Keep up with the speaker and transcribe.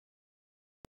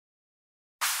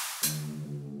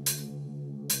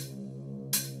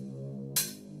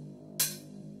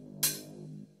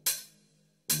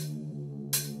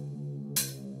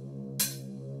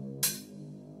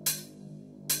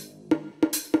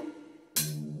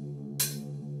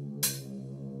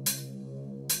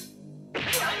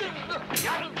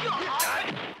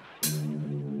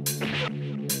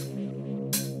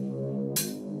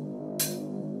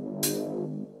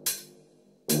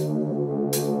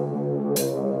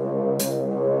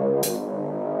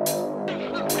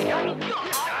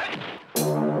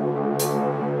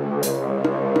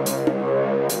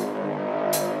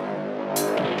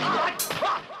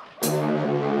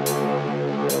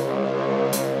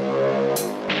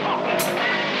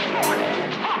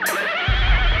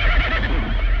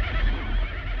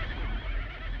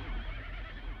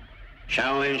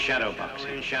Shaolin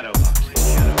Shadowboxing, Shadowboxing,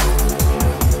 Shadowboxing.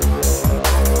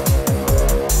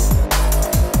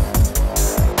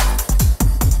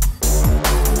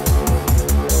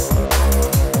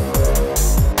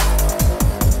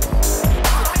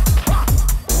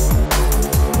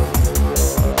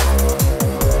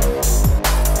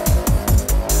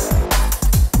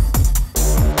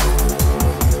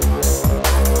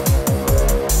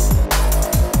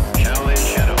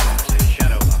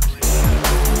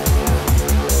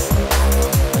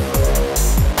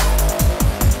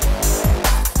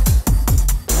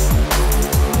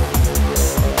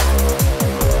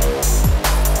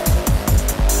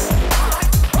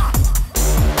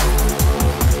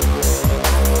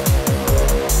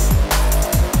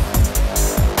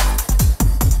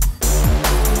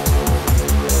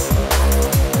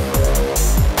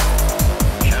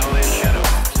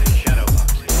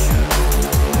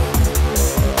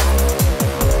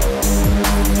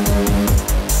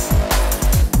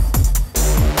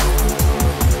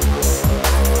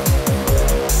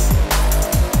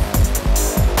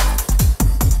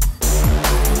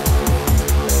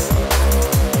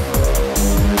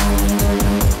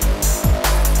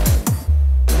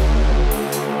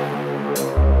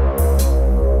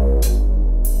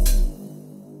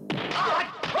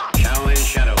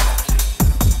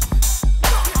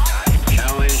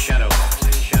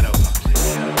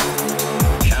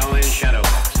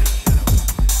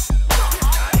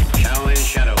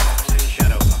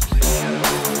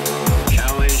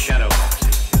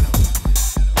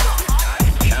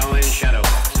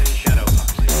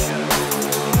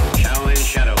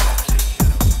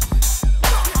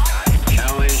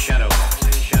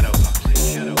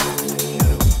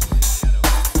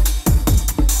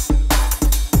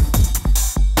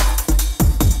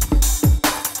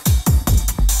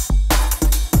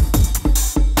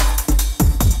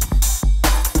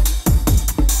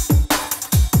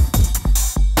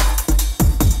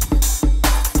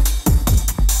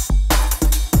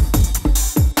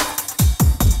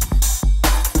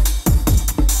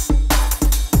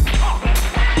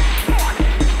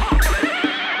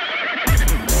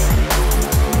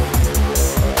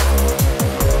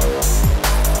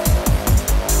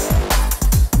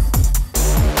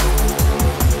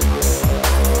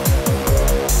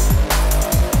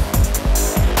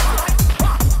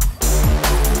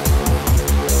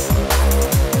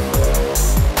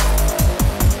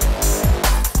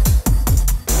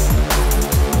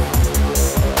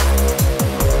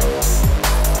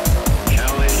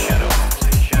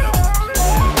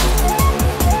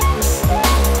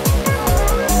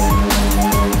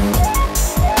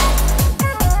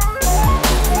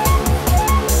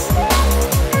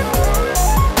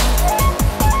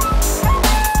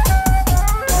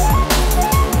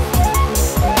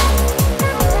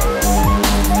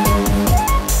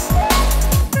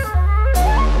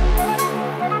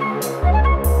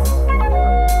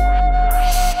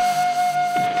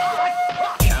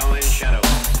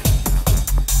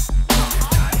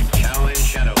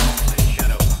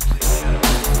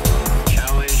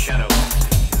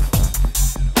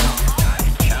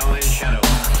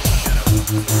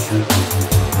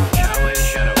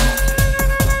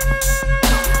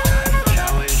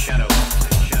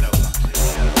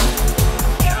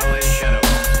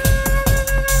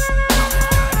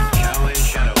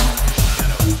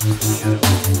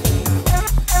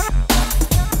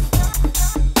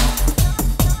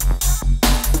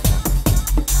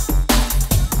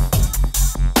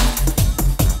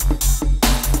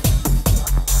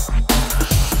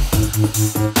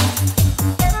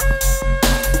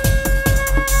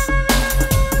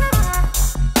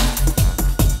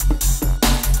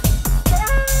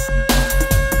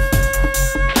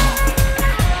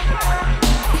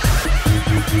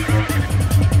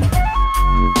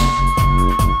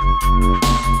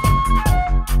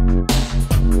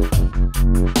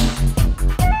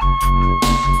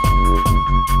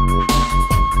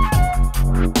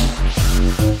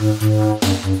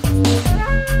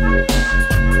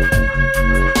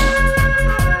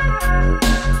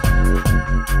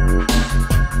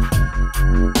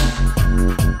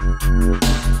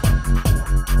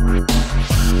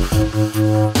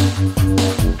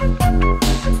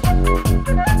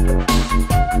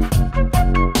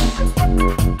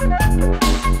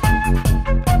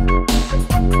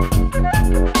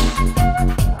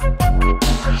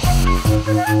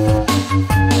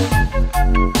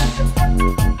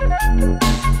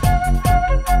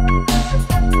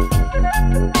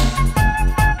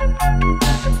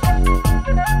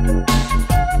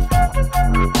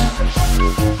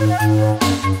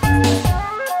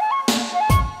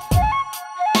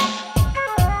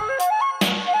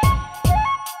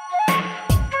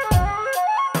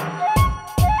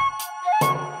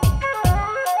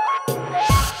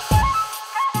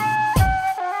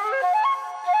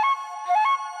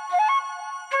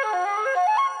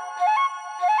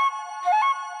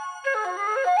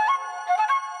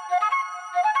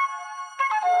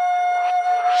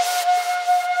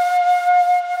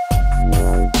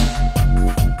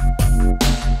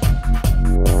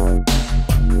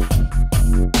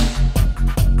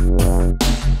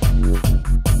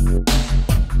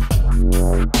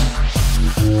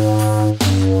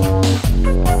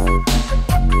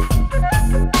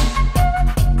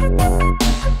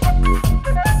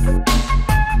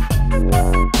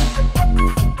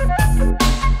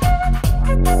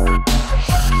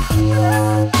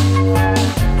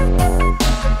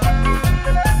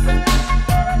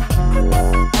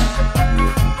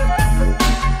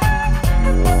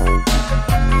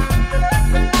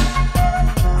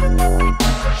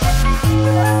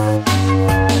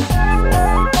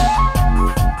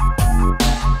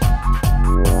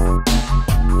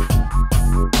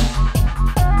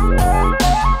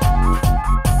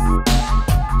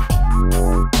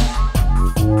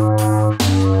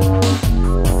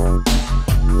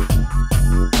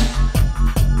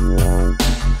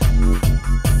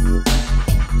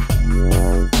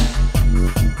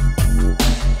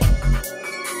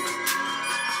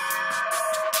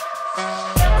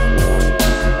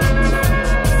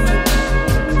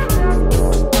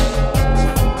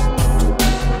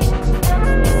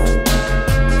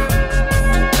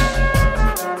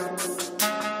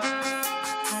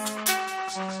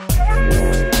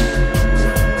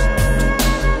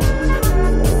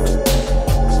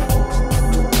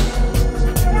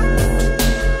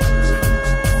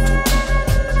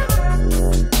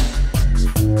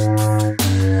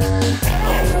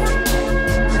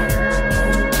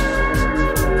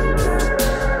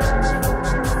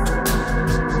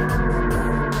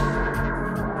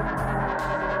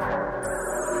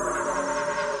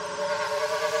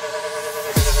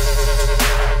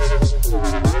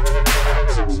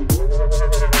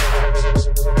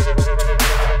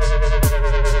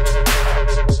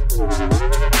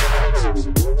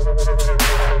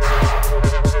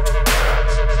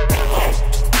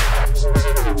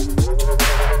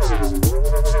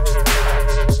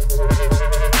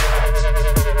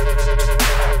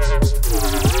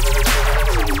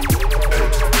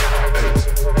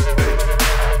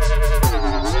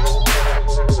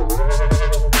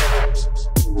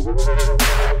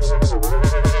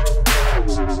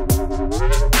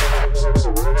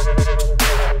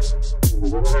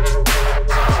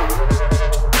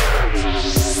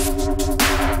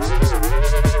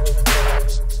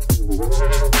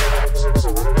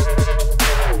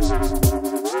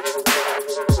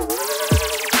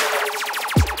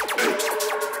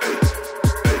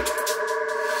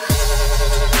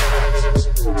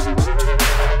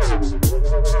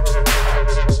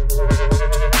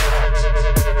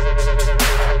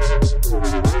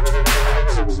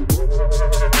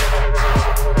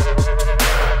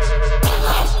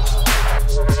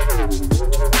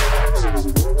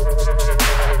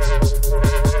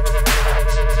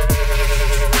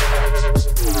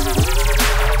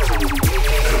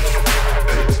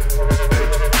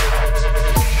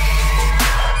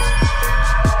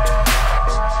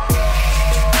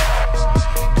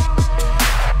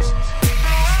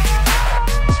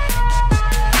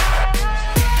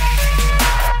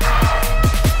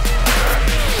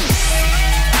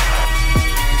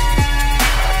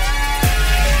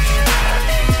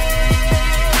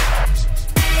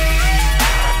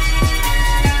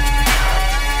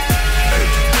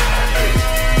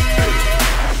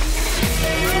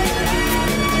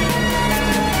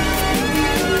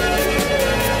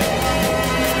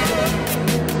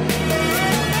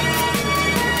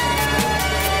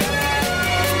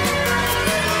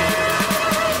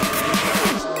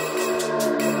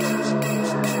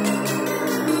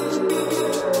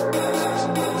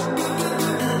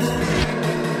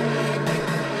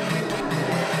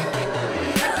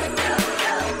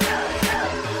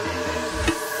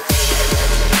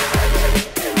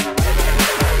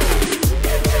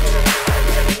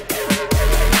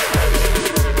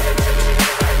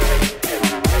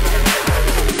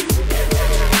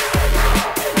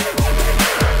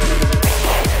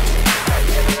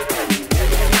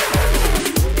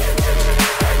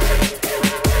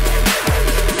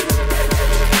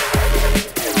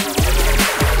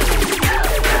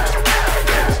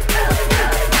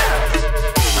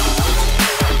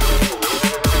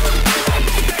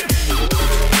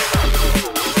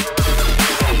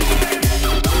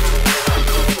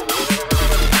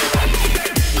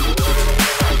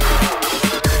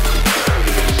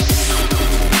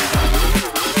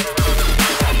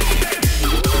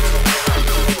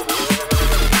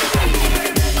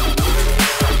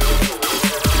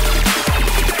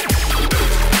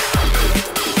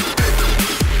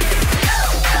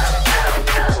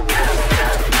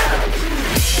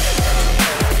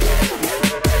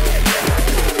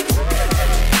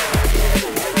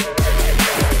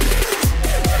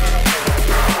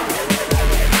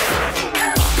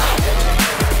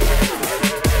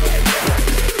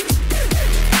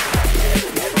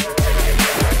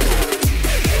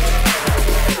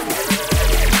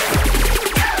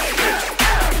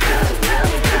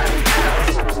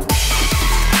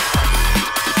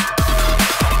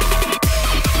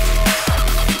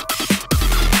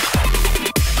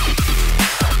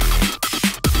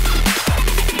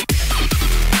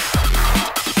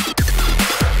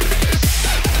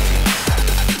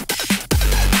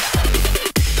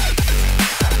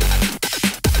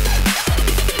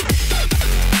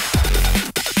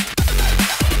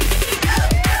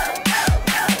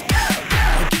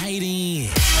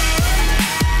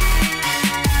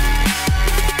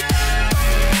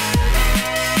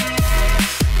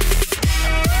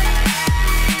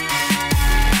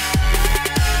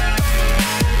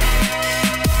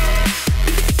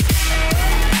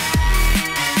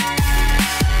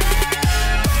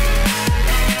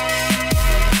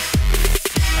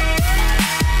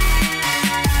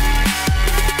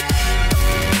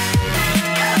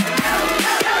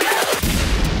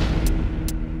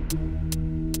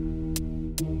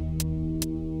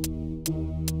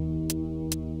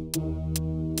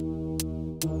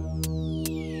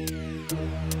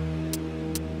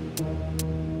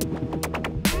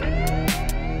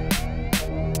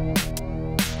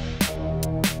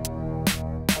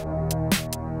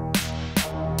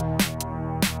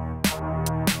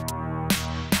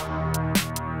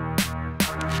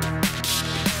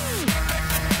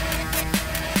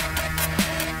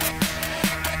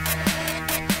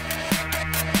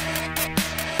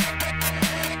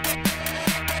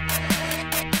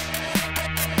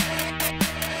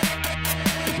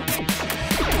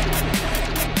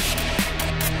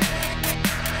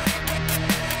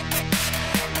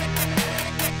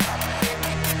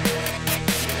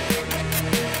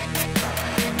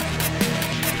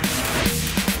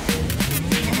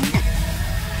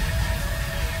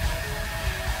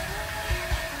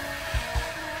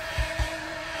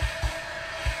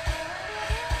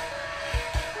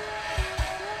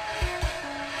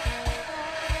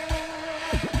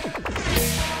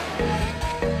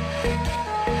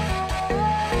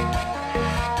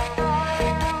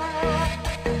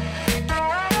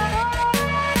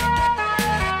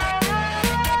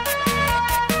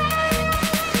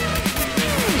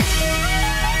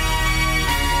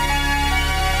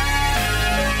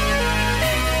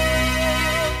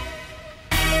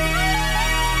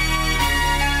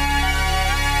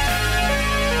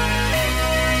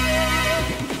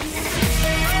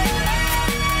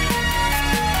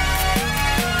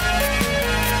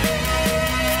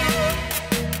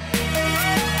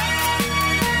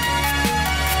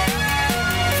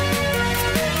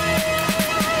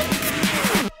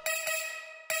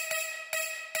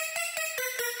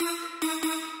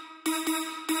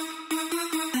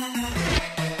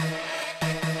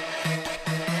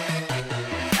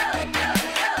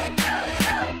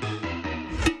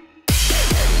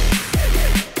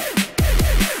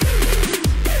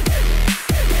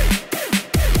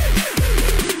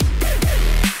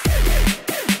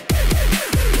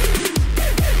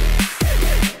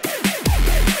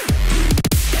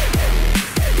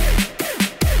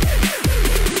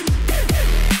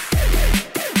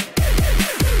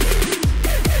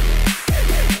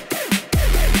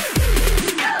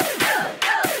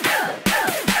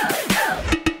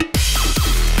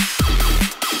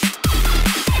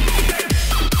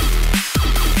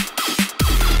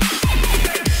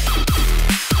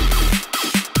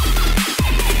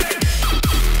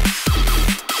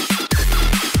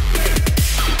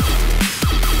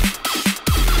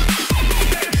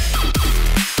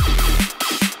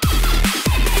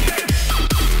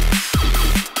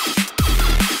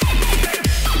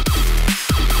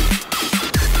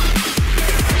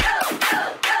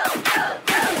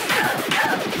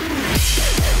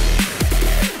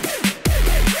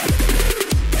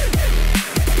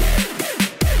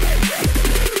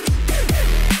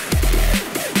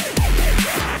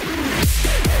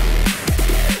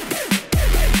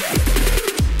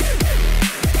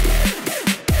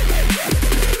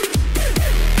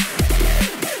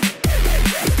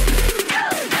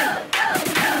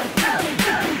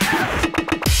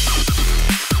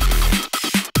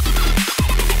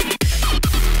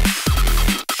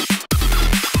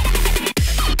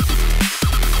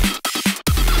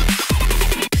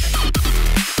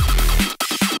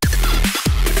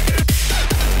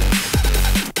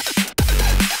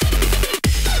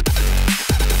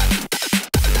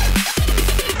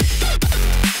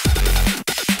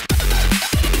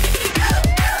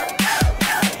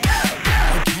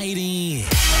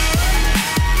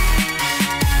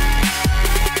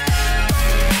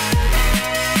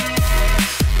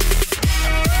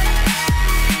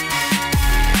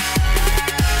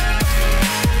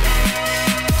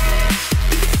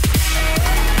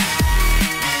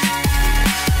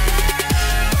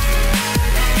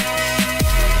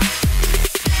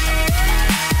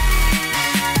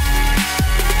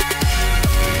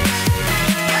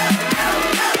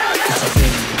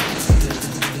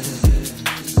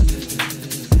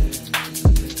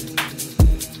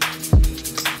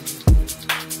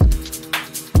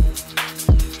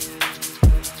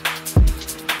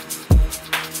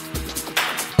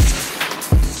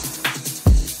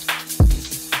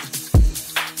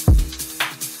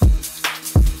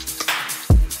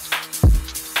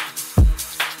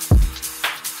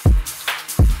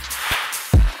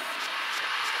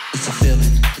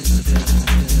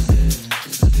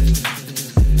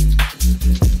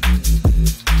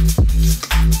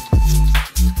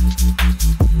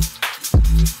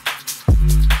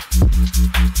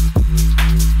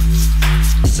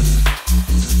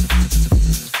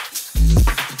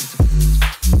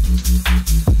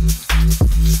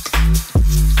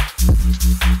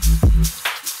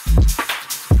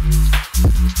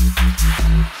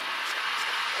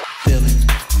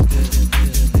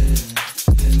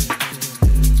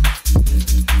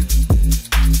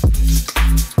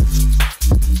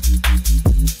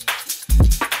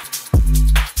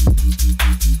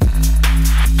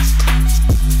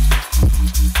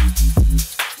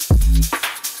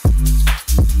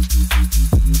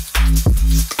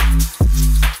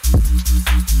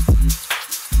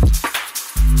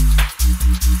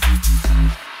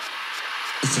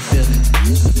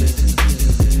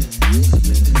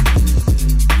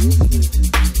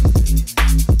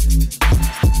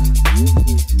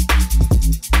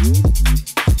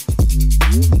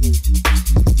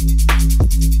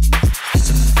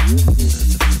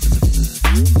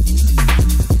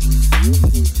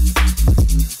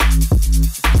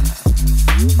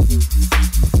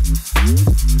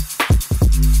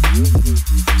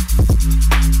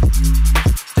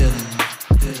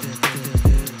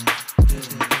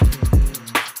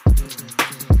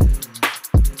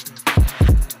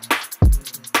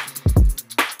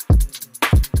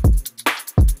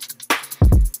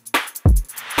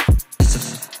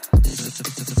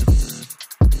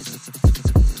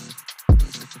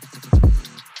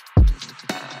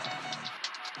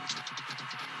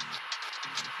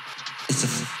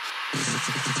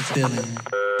 feeling.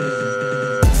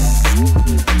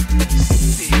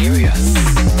 Serious.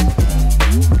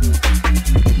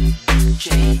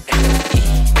 JME.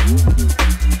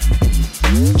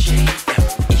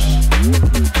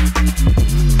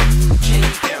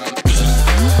 JME.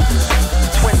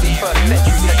 21st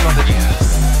century technology.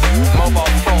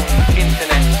 Mobile phone,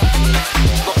 internet.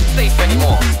 Not safe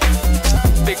anymore.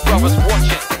 Big brother's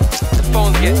watching. The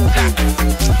phones get tapped.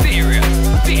 Serious.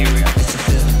 Serious.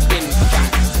 In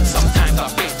fact, sometimes I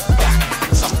think back.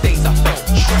 Some days I felt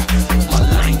trapped. My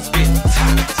line's been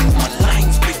tapped. My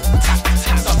line's been tapped.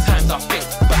 Sometimes I think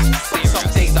back. Some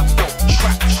days I felt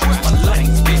trapped. My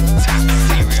line's been tapped.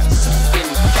 Serious. In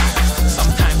fact,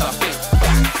 sometimes I think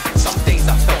back. Some days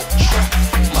I felt trapped.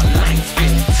 My line's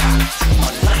been tapped.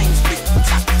 My line's been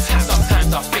tapped.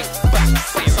 Sometimes I think back.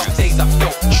 Some days I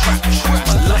felt trapped.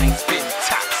 My line's been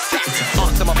tapped.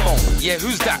 Answer my phone. Yeah,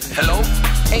 who's that? Hello?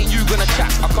 Ain't you gonna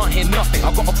chat? I can't hear nothing.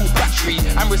 I've got a full battery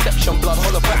and reception, blood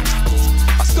holler back.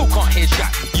 I still can't hear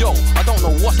Jack. Yo, I don't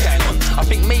know what's going on. I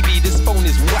think maybe this phone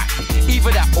is whack.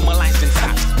 Either that or my line's been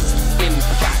tapped. In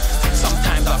fact,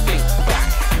 sometimes I think back.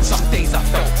 Some days I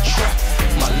felt trapped.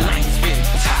 My line's been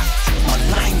tapped. My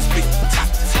line's been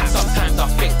tapped. Sometimes I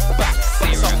think back.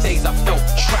 Some days I felt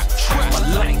trapped. My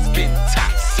line's been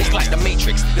tapped. It's like the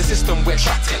Matrix, the system we're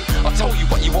trapped in. I'll tell you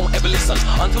but you won't ever listen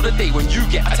until the day when you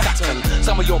get attacked and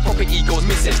some of your property goes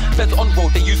missing. Feds on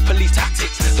road, they use police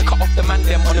tactics to cut off the man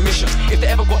them on a mission. If they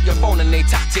ever got your phone and they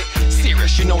tapped it,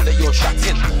 serious, you know that you're trapped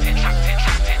in.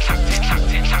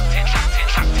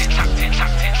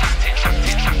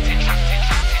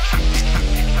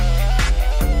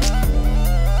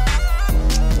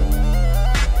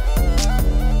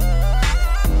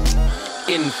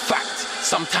 In fact,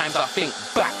 sometimes I think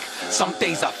back. Some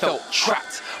days I felt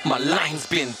trapped. My line's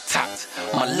been tapped.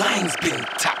 My line's been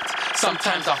tapped.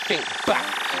 Sometimes I think back.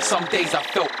 Some days I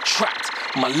felt trapped.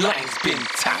 My line's been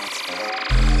tapped.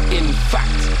 In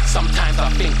fact, sometimes I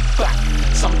think back.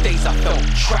 Some days I felt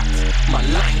trapped. My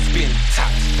line's been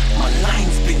tapped. My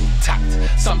line's been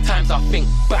tapped. Sometimes I think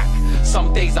back.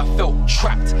 Some days I felt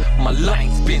trapped. My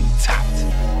line's been tapped.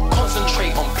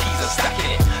 Concentrate on P's and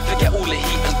stacking it. Forget all the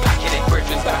heat and packing it.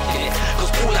 Brethren's back in it.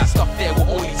 Cause all that stuff there will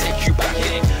only take you back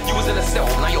in it. You was in a cell,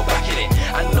 now you're back in it.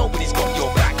 And nobody's got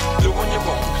your back. You're on your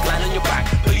own, lying on your back.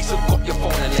 Police have got your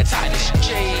phone and they're tight. It's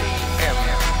JME.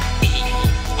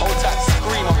 Hold tight,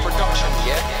 Skream on production,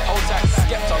 yeah? Hold tight,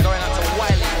 Skepta going out to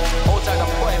Wiley. Hold tight, the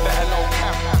boy better know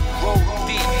Cam.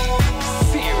 Rodigan.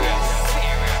 Serious.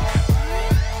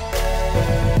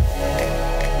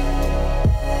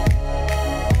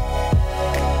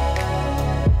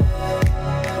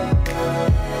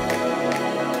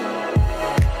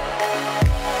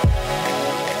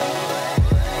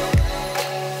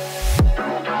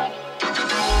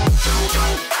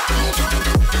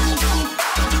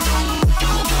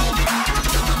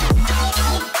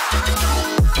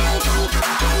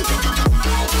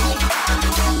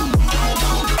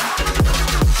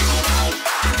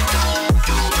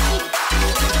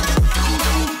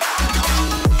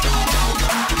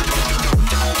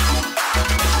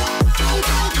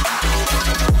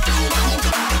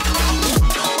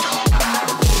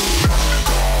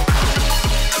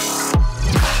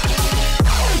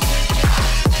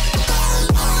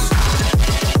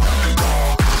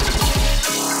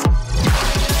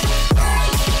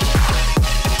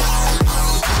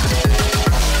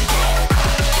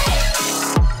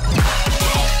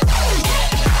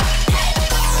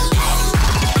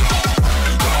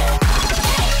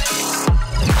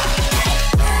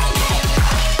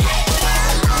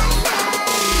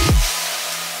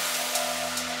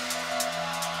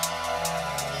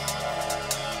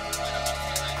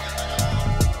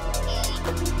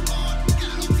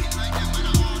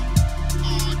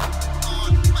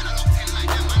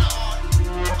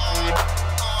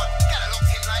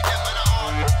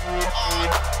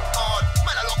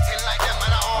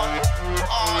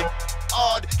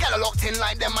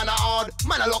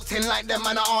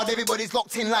 Everybody's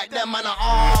locked in like them, man, are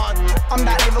hard. I'm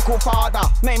that lyrical father,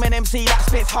 name an MC that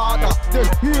spits harder than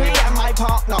me and my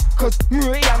partner. Cause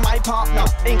me and my partner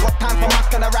ain't got time for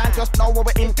masking around. Just know what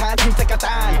we're in time to take a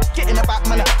stand. Getting about,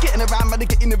 man, getting around, man,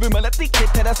 get in the room, man, addicted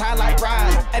to the sound like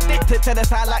Ryan. Addicted to the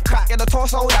sound like crack, and the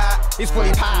torso that is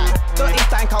fully packed. Dirty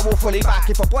stank, I will fully back.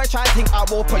 If a boy try to think, I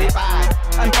will pull it back.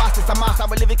 And fast is a mass, I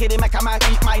will live it, make a man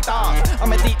eat my dance.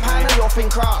 I'm a deep hand and you're thin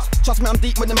cross. Trust me, I'm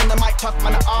deep with them in the mic, trust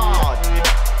man, hard.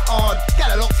 Hard,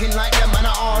 gotta locked in like them, man,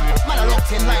 are hard. Man, are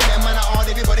locked in like them, man, are hard.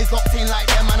 Everybody's locked in like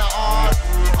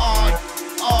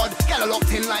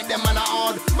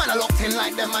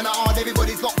them man are hard.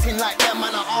 Everybody's locked in like them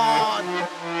man are hard.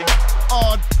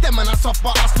 Hard, them man are soft,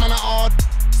 but us man are hard.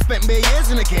 Spent bare years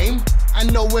in the game,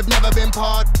 and no, we've never been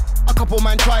part. A couple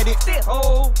man tried it,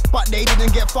 but they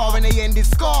didn't get far and they ended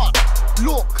scarred.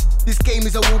 Look, this game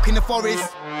is a walk in the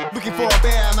forest, looking for a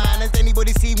bear, man. Has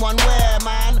anybody seen one where,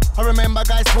 man? I remember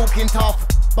guys talking tough,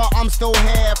 but I'm still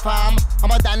here, fam. I'm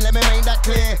a Dan, let me make that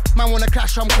clear. Man wanna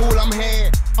clash, I'm cool, I'm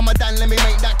here. I'm a Dan, let me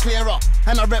make that clearer.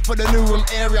 And I rep for the Newham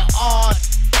area, hard.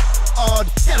 Hard,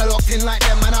 get locked in like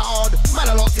them, man are hard. Man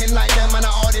are locked in like them, man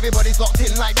are hard. Everybody's locked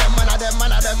in like them, man are them, man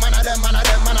are them, man are them, man are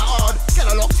them, man are hard. Get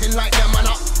locked in like them, man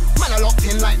are. Man are locked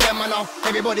in like them, man are.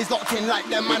 Everybody's locked in like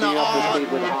them, man are hard.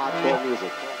 With hardcore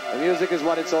music. The music is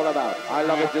what it's all about. I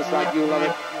love it just like you love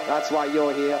it. That's why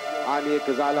you're here. I'm here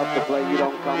because I love to play. You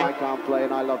don't come, I can't play,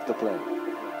 and I love to play.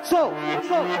 So,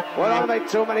 we don't make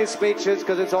too many speeches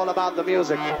because it's all about the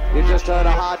music. You just heard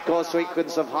a hardcore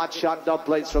sequence of hot shot dub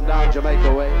plates from down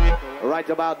Jamaica way. Right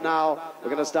about now, we're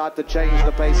going to start to change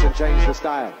the pace and change the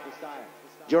style.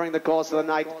 During the course of the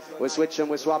night, we switch and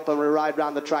we swap and we ride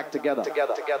round the track together.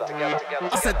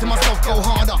 I said to myself, go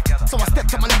harder. So I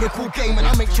stepped up my lyrical game and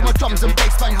I make sure my drums and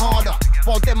bass bang harder.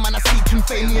 While them man are seeking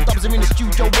fame, me and dubs are in the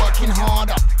studio working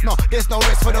harder. No, there's no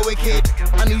rest for the wicked.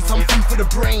 I need some food for the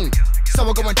brain. So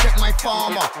I go and check my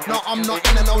farmer. No, I'm not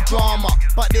in a no drama,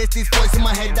 but there's this voice in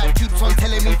my head that keeps on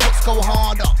telling me let's go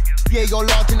harder. Yeah, you're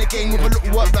large in the game with a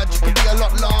little work, but you could be a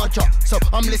lot larger. So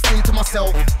I'm listening to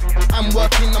myself, I'm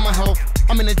working on my health.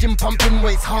 I'm in the gym pumping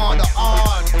weights harder,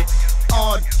 hard.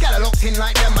 Get locked in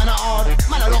like them, man are hard.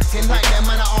 Man are locked in like them,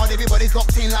 man are hard. Everybody's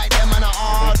locked in like them, man are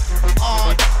hard.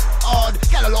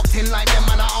 Get locked in like them,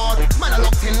 man are hard. Man are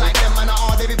locked in like them, man are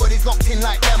hard. Everybody's locked in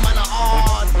like them, man are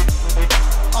hard.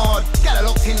 Get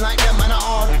locked in like them, man are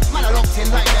hard. Man are locked in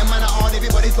like them, man are hard.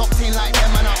 Everybody's locked in like them,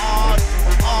 man are hard.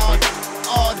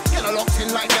 Get locked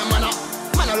in like them, man are.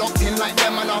 Man are locked in like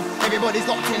them, man are. Everybody's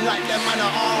locked in like them, man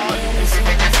are hard.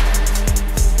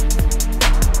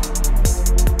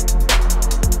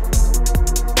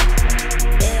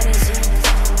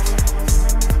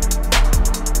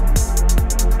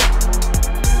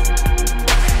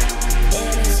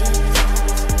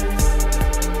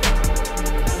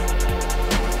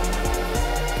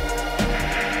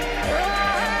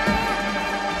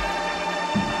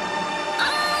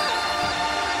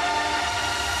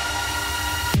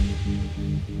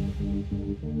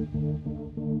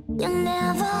 You'll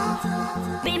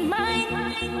never be mine.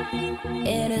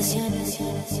 Innocence.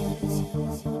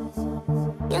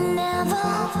 You'll never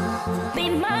be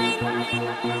mine.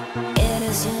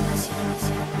 Innocence.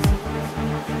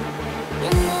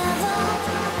 You'll never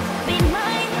be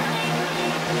mine.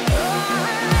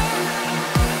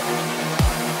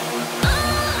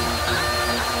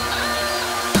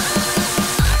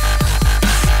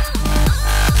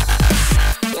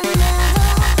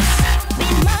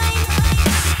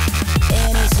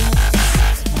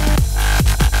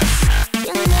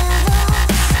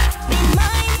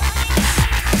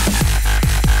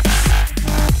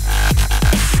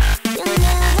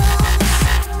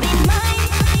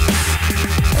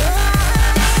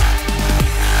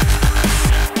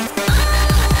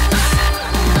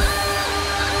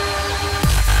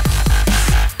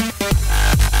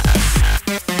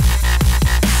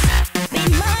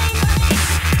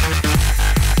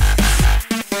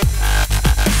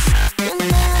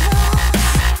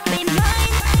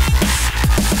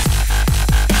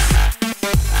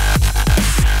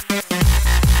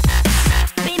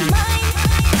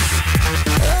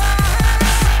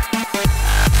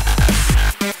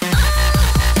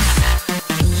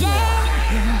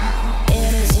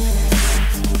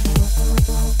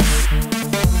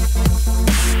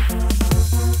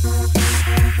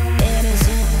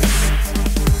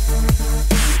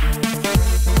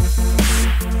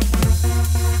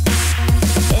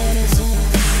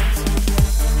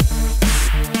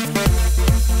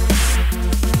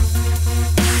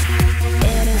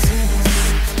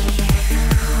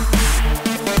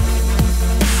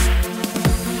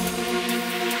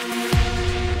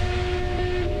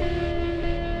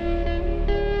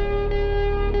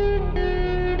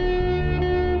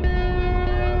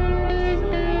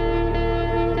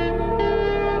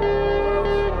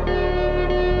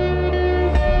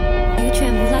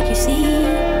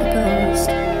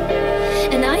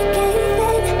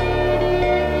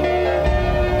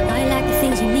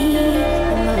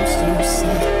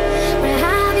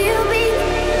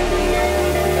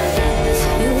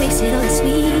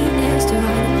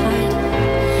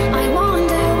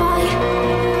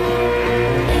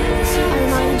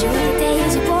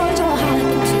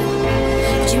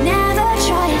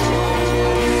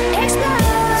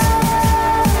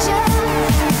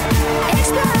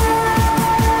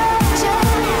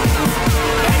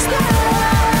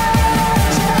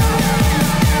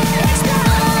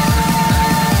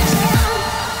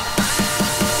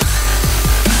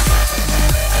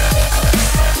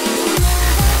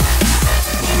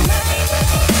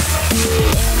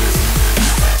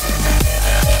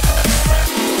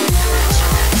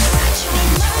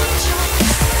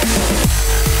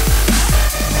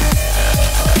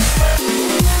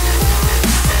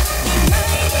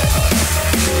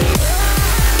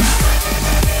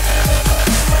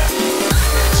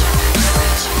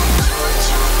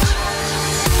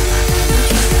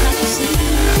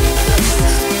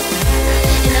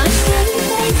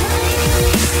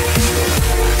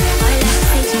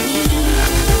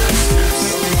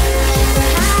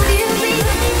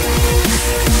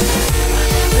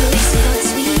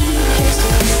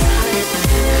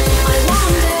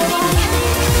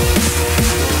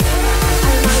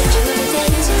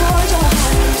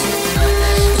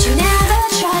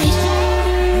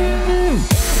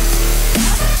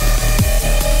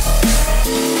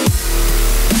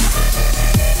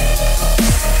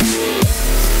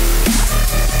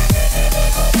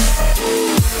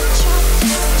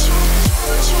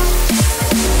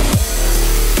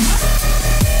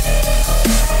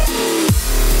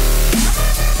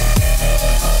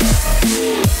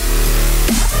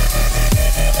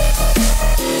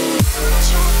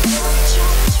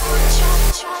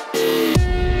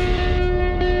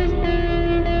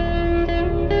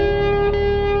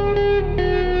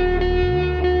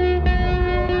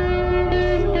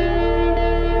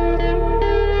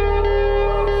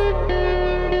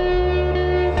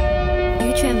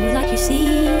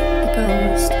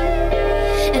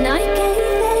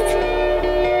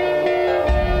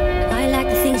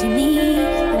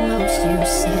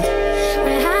 said,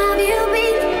 where have you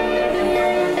been?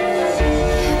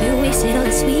 You wasted all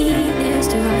the sweetness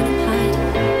to run and hide.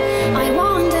 I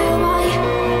wonder why.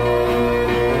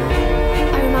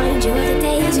 I remind you of the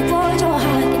days you poured your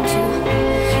heart into,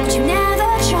 but you never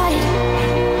tried.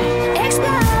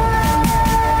 Explosion,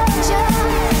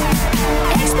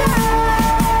 explosion,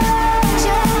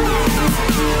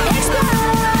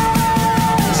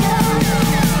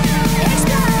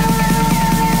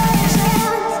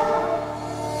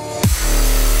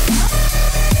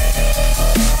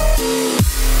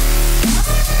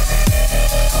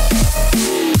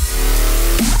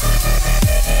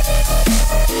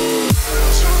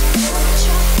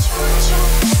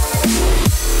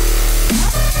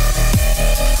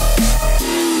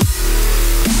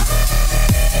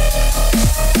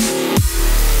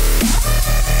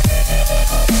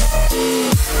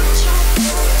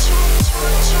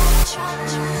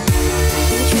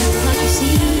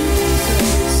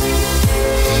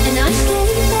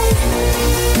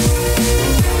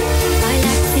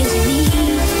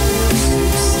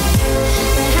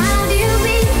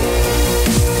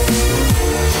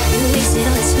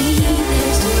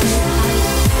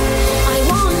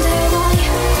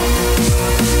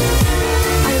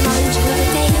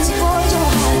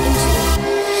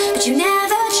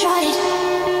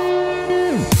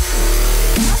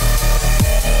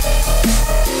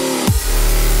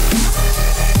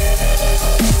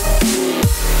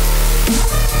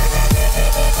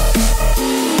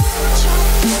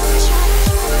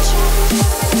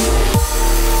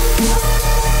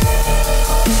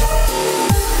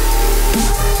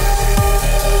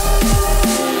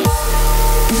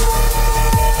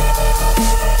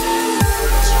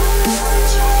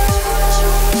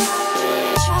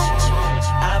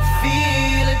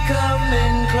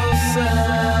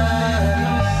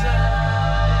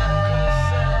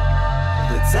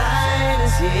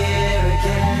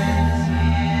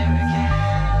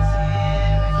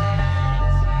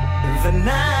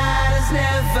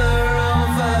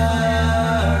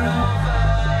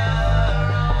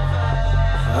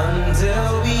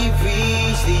 until we reach